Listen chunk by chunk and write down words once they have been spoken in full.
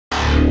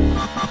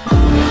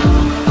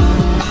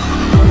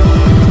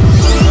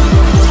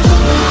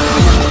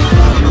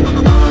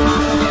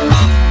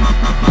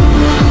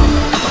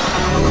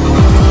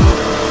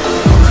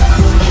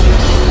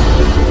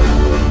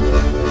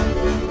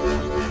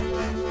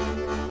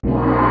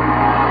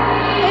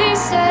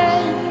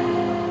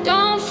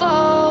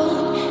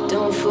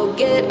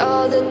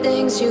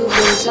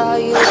that's all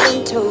you've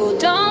been told.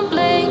 Don't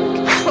blink,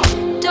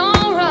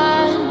 don't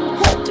run,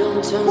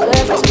 don't turn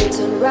left or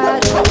turn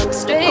right, or look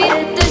straight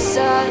at the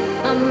sun.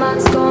 My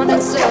mind's going in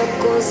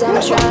circles,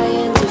 I'm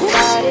trying to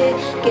fight it,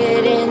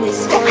 getting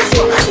these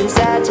voices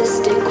inside to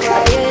stay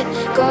quiet.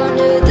 Going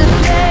to the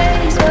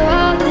place where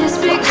all this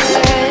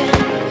began,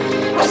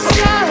 to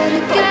start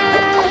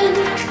again.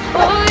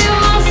 Oh, you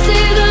won't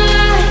see the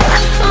light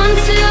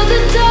until the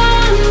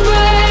dawn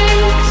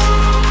breaks.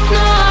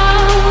 No,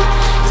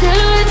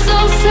 till it's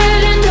all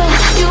said and done,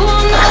 you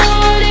won't know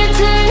what it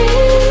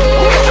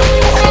takes.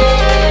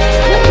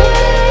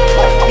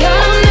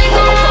 Gotta make a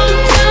wrong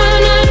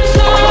turn and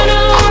turn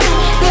around.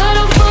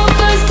 Gotta fall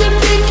fast to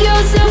pick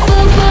yourself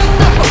up off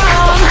the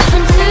ground.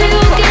 Until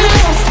you get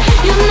lost,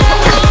 you'll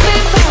never be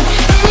found,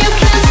 and you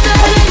can't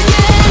start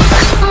again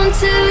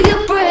until you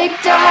break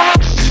down.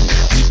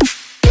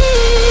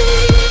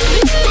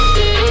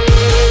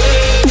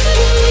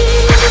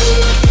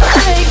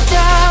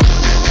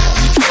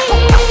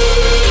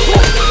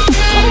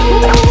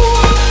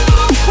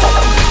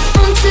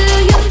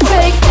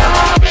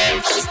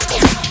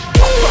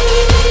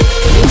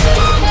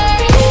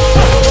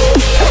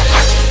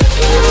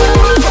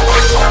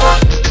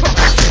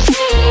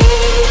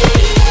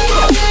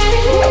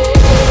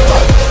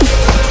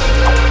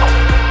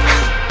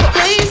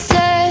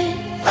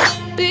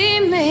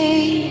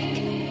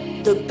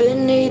 Look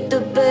beneath the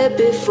bed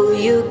before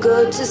you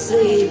go to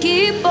sleep.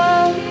 Keep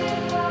on,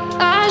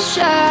 I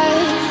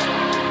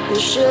shine. You'll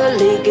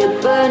surely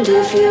get burned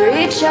if you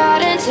reach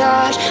out and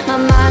touch. My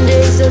mind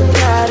is a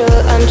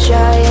battle, I'm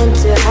trying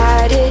to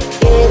hide it,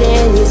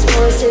 getting these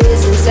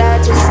voices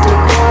inside to stay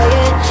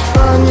quiet.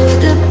 On to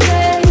the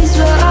place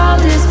where all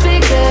this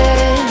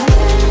began,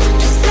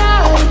 to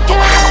start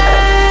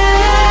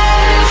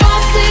again.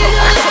 Won't see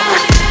the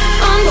light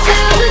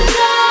until the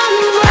dawn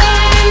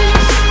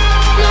breaks.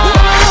 No,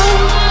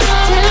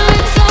 till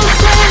it's all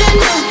said and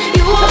done,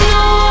 you won't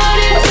know what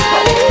it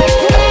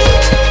takes.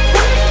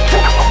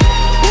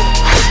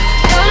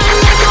 Gotta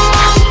make a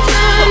wrong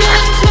turn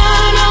and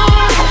turn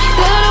around.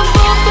 Gotta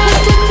fall fast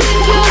to pick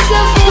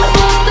yourself up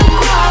off the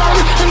ground.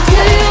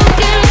 Until you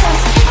get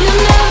lost,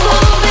 you'll never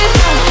be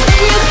found,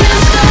 and you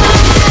can't start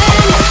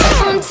again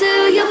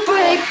until you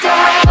break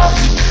down.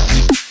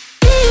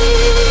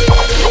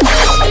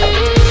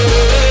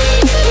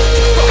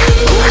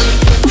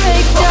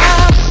 Break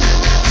down.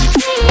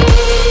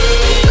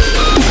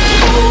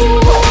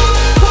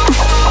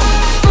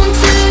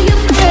 Until you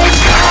break down.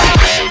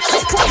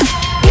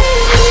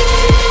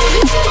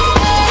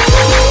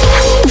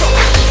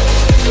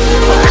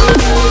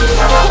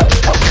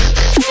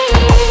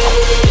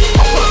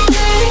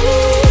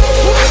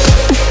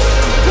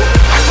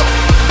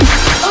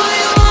 Oh,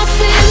 you won't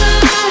see the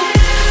light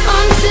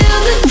until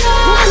the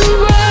dawn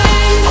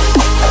breaks.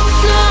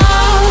 No,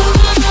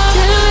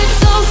 till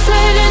it's all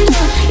said and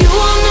done, you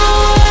won't know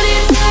what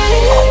it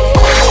takes.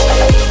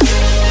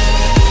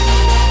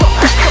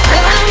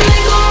 Gotta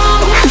make a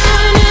wrong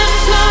turn and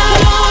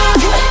turn around.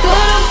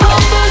 Gotta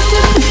fall fast to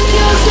pick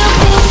yourself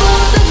up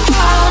off the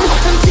ground.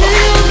 Until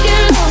you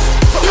get lost,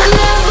 you'll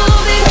never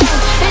be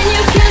found, and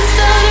you can't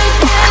start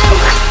again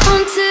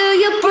until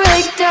you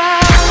break down.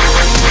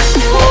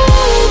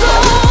 Hold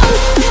on,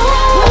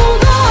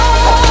 hold on.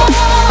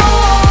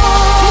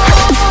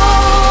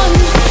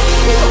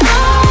 You're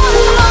not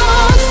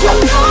lost,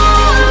 you're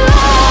not lost. Hold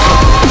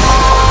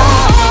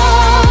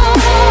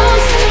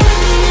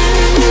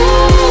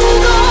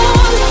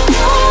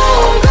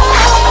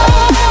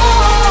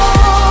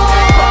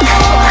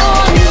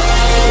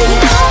on,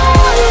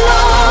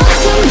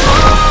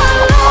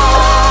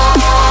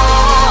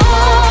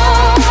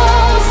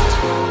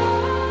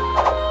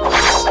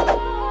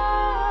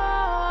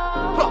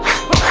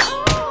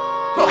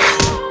 hold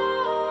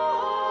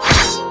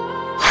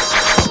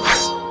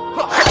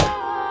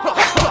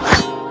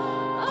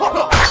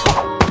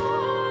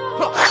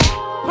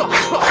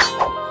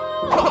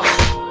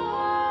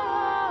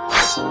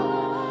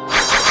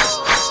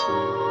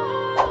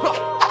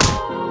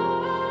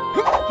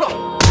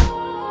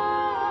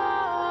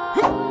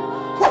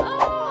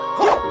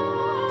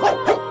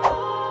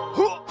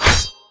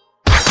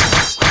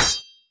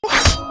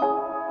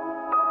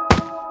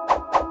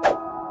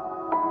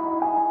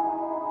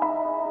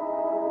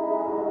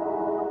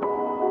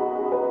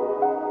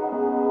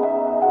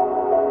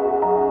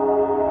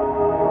You're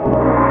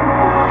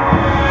not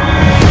lost,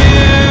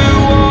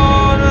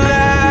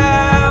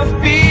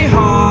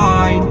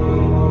 you're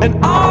and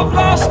I've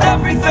lost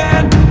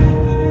everything,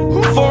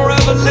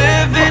 forever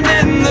living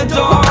in the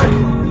dark.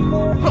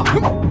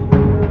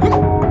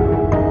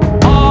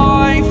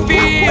 I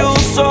feel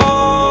so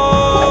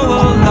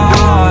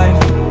alive,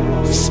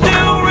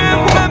 still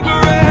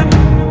remembering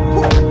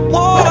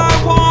what I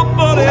want,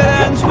 but it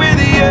ends with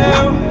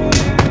you.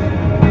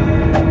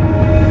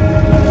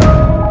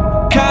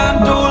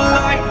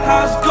 Candlelight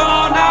has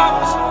gone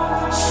out,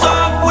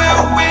 some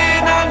will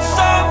win and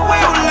some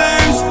will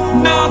lose.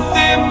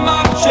 Nothing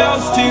much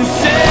else to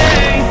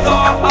say,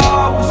 thought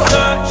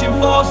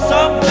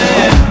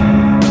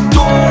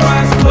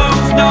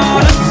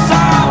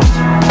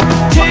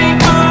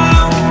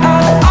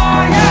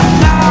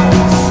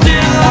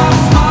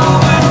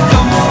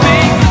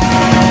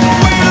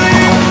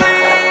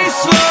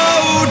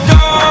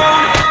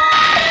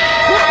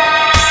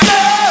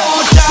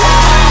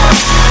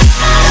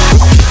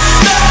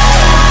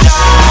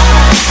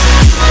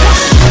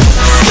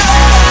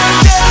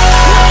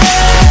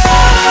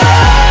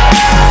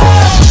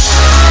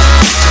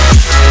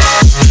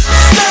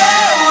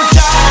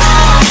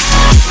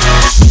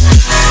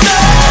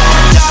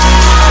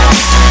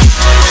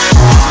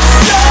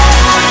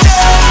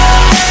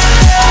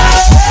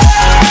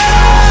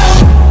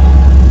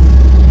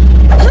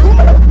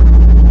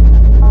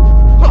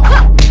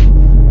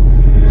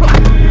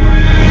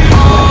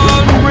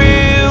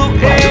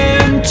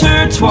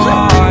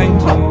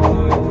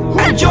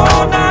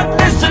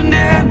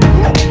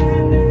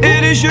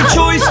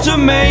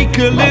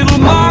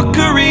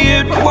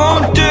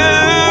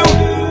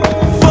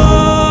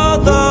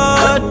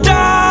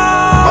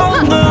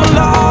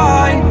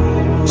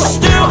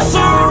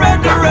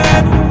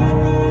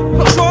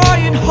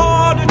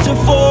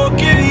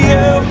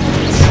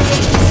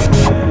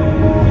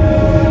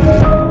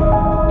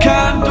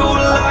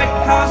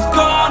has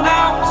gone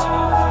out.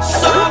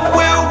 Some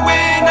will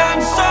win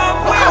and some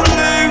will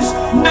lose.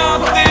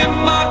 Nothing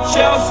much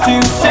else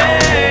to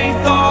say.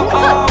 Thought I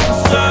was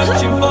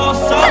searching for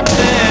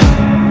something.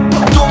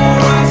 Door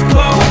has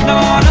closed,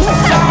 not a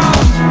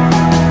sound.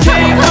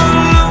 Take a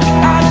look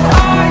as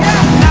I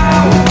am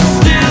now.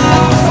 Still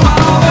I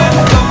smile but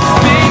don't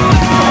speak.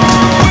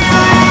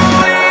 Will you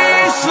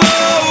please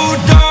slow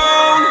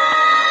down?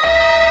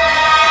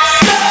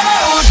 Slow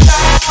down.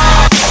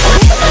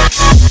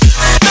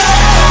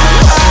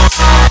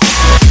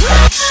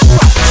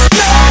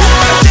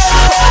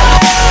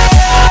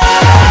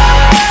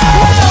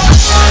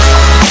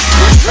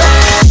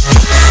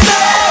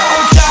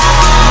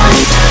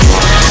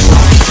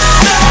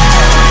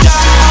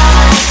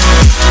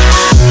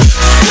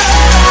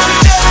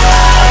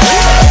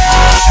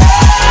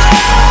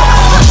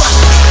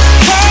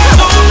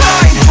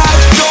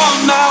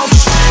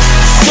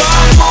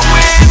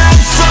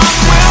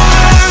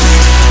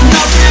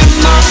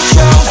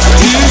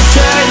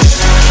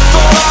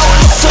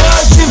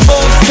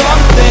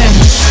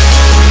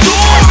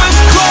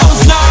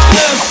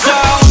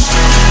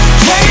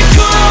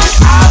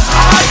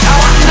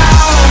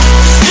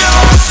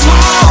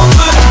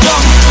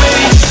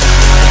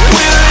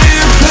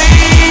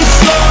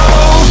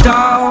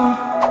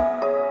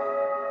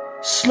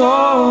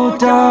 Slow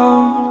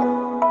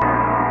down,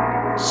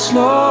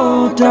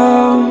 slow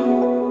down,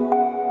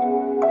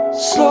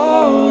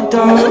 slow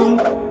down.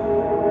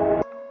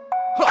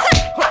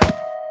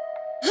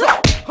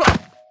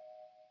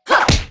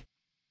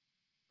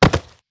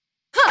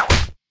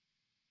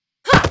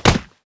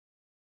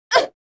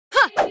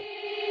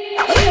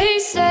 They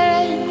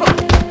said,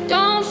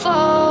 don't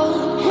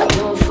fall,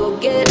 don't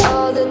forget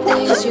all the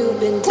things you've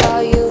been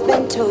taught, you've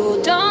been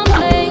told. Don't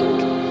blink,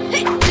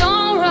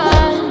 don't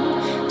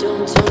run,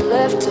 don't turn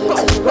left or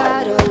turn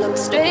right or look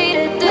straight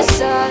at the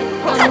sun.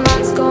 My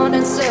mind's going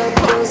in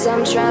circles,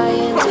 I'm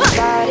trying to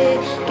fight it.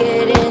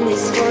 Getting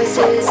these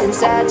voices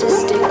inside to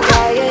stay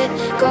quiet.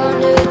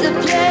 Gone to the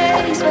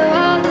place where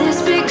all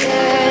this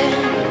began.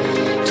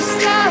 Just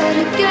start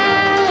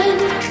again.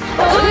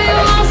 Oh, you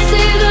won't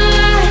see the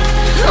light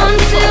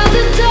until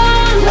the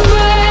dawn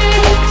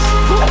breaks.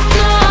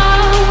 No,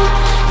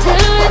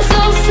 till it's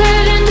all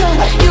said and done,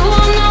 you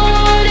won't know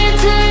what it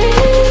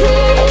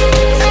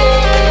takes.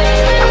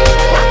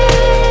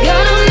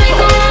 Gotta make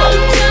a wrong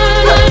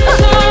turn and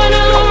turn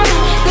around.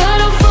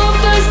 Gotta fall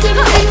fast to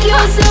pick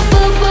yourself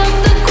up off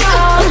the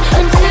ground.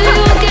 Until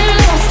you get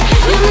lost,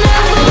 you'll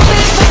never be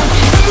found.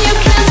 And you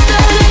can't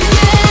start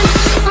again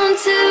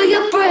until you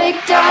break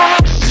down.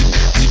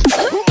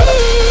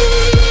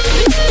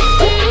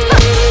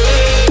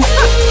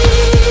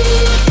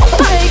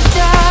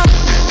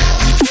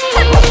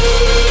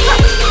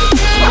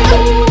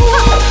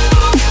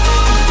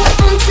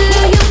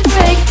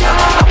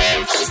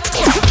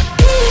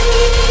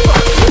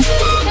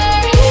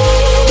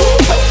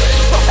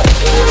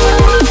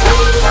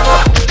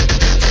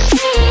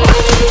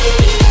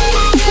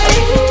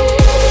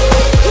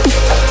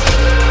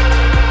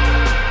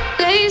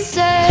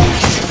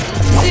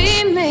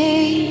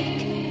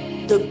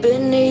 Look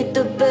beneath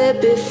the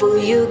bed before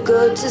you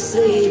go to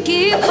sleep.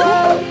 Keep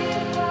on,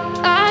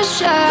 I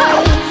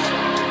shine.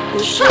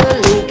 You'll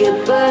surely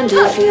get burned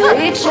if you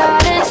reach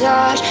out and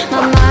touch.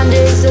 My mind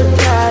is a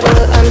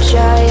battle, I'm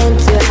trying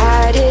to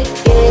hide it.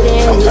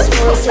 Getting these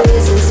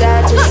voices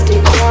inside to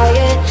stay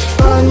quiet.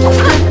 Gone to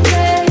the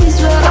place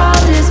where all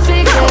this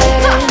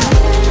began.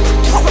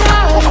 Just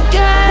start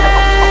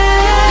again.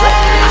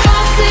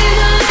 I'll see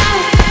the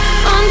light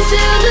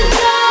until the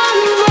dawn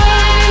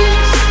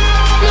breaks.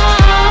 No,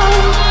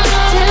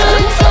 till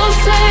it's all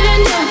said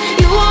and done,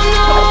 you won't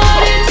know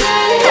what it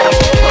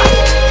takes.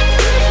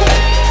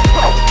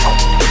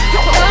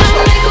 Gotta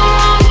make a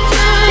wrong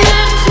turn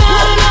and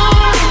turn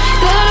around.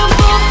 Gotta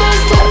fall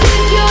fast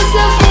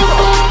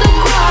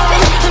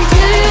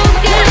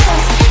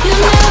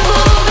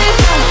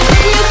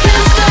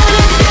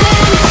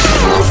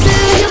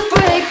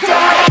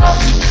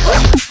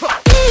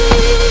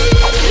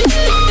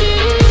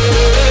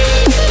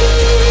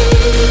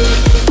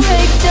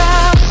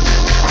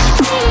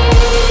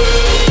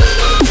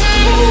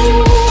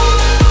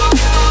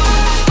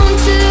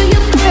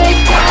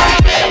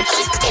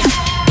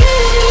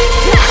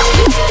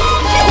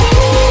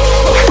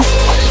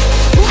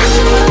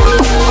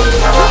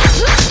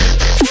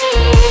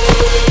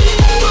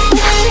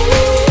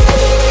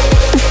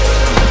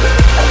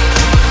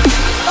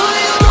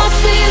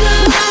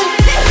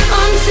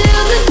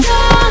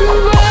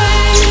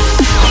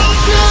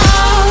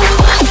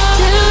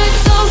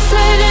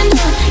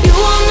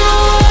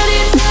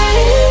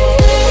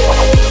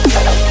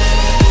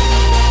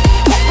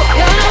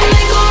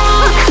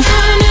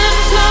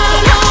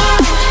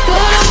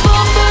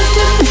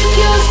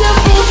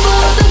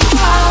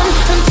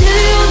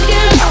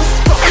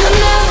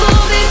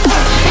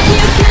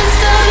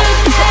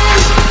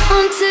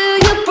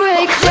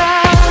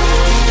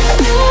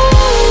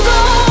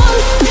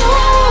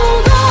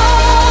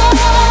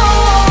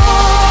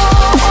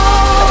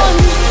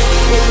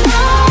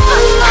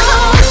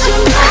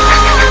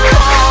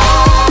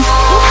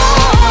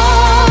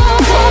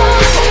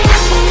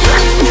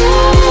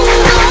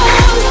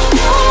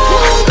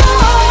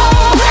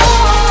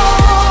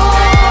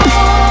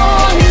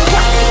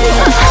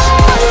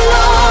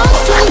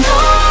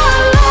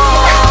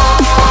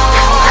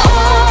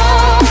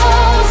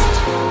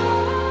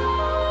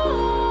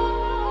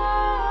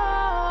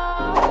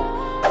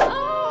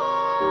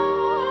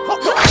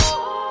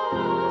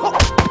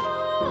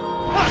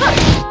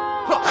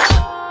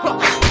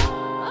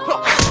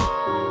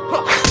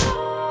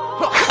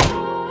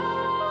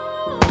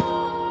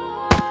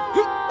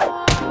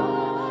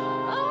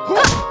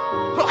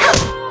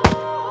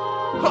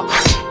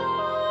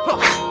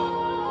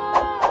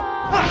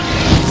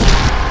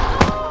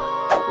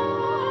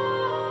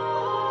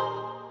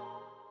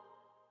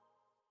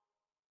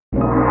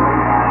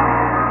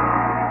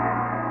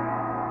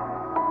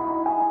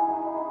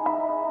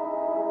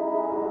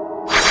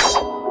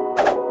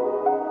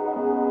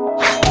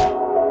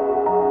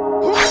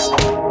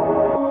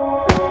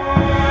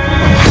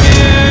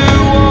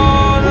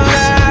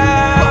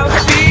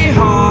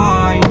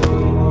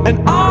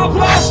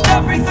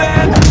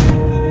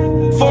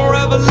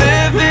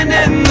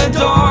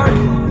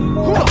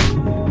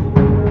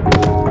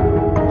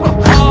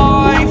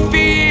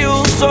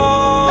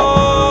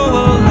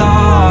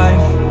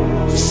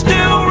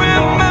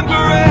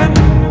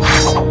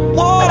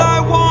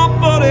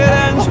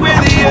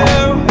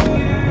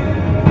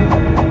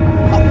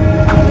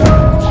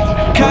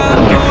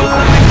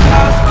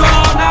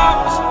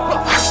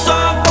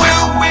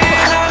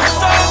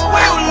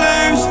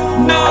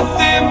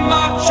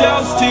much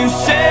else to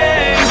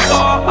say.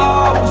 Thought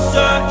I was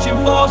searching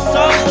for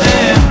something.